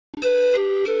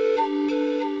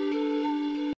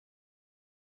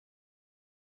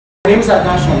My name is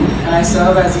Akash and I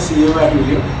serve as the CEO at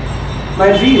Udio.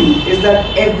 My dream is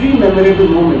that every memorable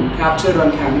moment captured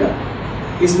on camera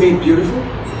is made beautiful,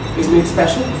 is made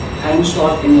special and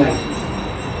shot in light.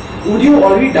 Udio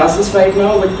already does this right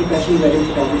now with professional wedding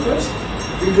photographers.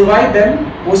 We provide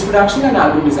them post-production and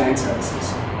album design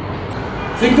services.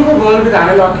 Think of a world with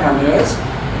analog cameras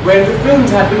where the films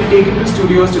had to be taken to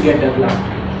studios to get developed.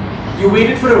 You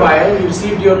waited for a while, you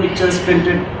received your pictures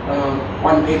printed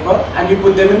on paper and you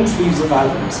put them in sleeves of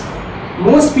albums.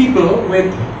 Most people with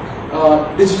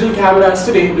digital cameras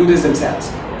today do this themselves.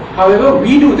 However,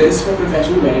 we do this for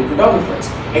professional wedding photographers,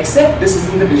 except this is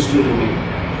in the digital domain.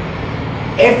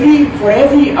 For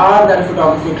every hour that a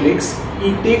photographer clicks,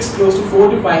 he takes close to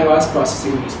 4 to 5 hours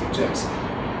processing these pictures.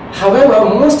 However,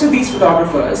 most of these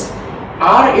photographers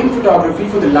are in photography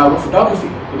for the love of photography,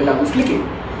 for the love of clicking.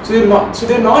 So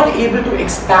they're not able to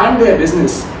expand their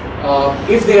business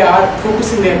if they are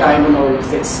focusing their time on all of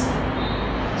this.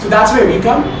 So that's where we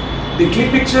come. They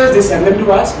click pictures, they send them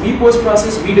to us, we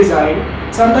post-process, we design,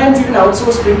 sometimes even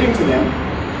outsource printing for them.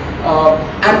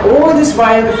 And all this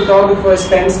while the photographer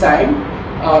spends time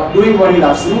doing what he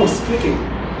loves the most, clicking.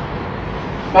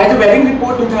 By the Wedding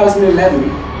Report 2011,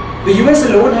 the US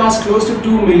alone has close to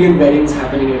 2 million weddings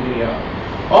happening every year,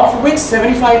 of which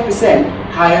 75%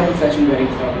 hire professional wedding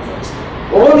photographers.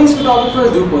 All these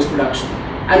photographers do post-production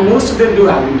and most of them do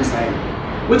album design,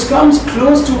 which comes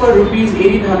close to a rupees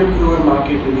 1800 crore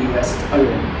market in the US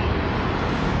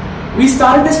alone. We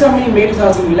started this company in May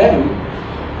 2011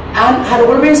 and had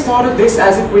always thought of this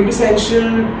as a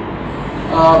quintessential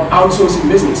outsourcing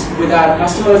business with our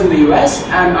customers in the US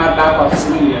and our back office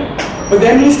in India. But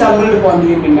then we stumbled upon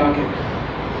the Indian market,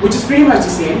 which is pretty much the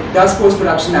same, does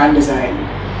post-production and design.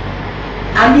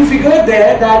 And we figured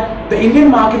there that the Indian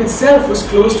market itself was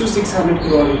close to 600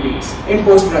 crore rupees in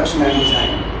post-production and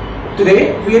design.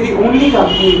 Today, we are the only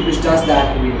company which does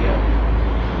that in India.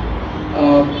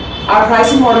 Our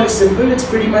pricing model is simple. It's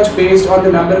pretty much based on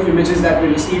the number of images that we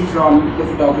receive from the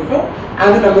photographer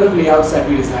and the number of layouts that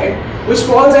we design, which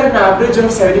falls at an average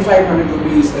of 7,500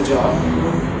 rupees a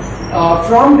job.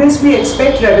 From this, we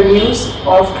expect revenues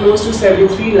of close to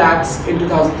 73 lakhs in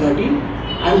 2013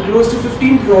 and close to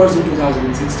 15 crores in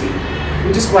 2016,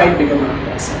 which is quite big amount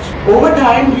as such. Over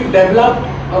time, we've developed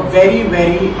a very,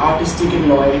 very artistic and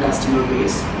loyal customer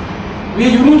base. We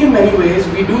are unique in many ways.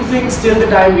 We do things till the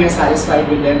time we are satisfied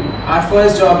with them. Our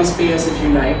first job is pay us if you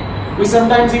like. We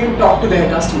sometimes even talk to their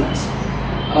customers.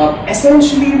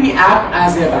 Essentially, we act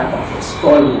as their back office,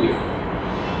 called Udio.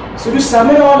 So to sum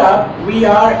it all up, we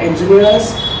are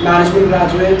engineers, management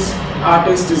graduates,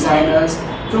 artists, designers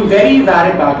from very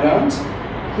varied backgrounds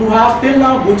who have till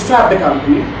now bootstrapped the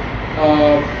company,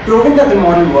 proven that the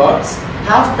model works,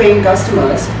 have paying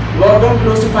customers, worked on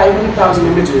close to 500,000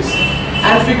 images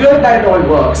and figured that it all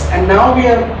works, and now we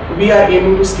are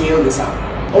aiming to scale this up.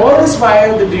 All this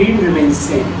while the dream remains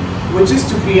the same, which is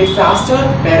to create faster,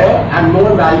 better and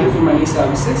more value for money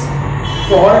services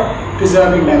for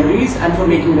preserving memories and for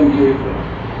making them beautiful,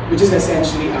 which is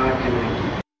essentially our MO.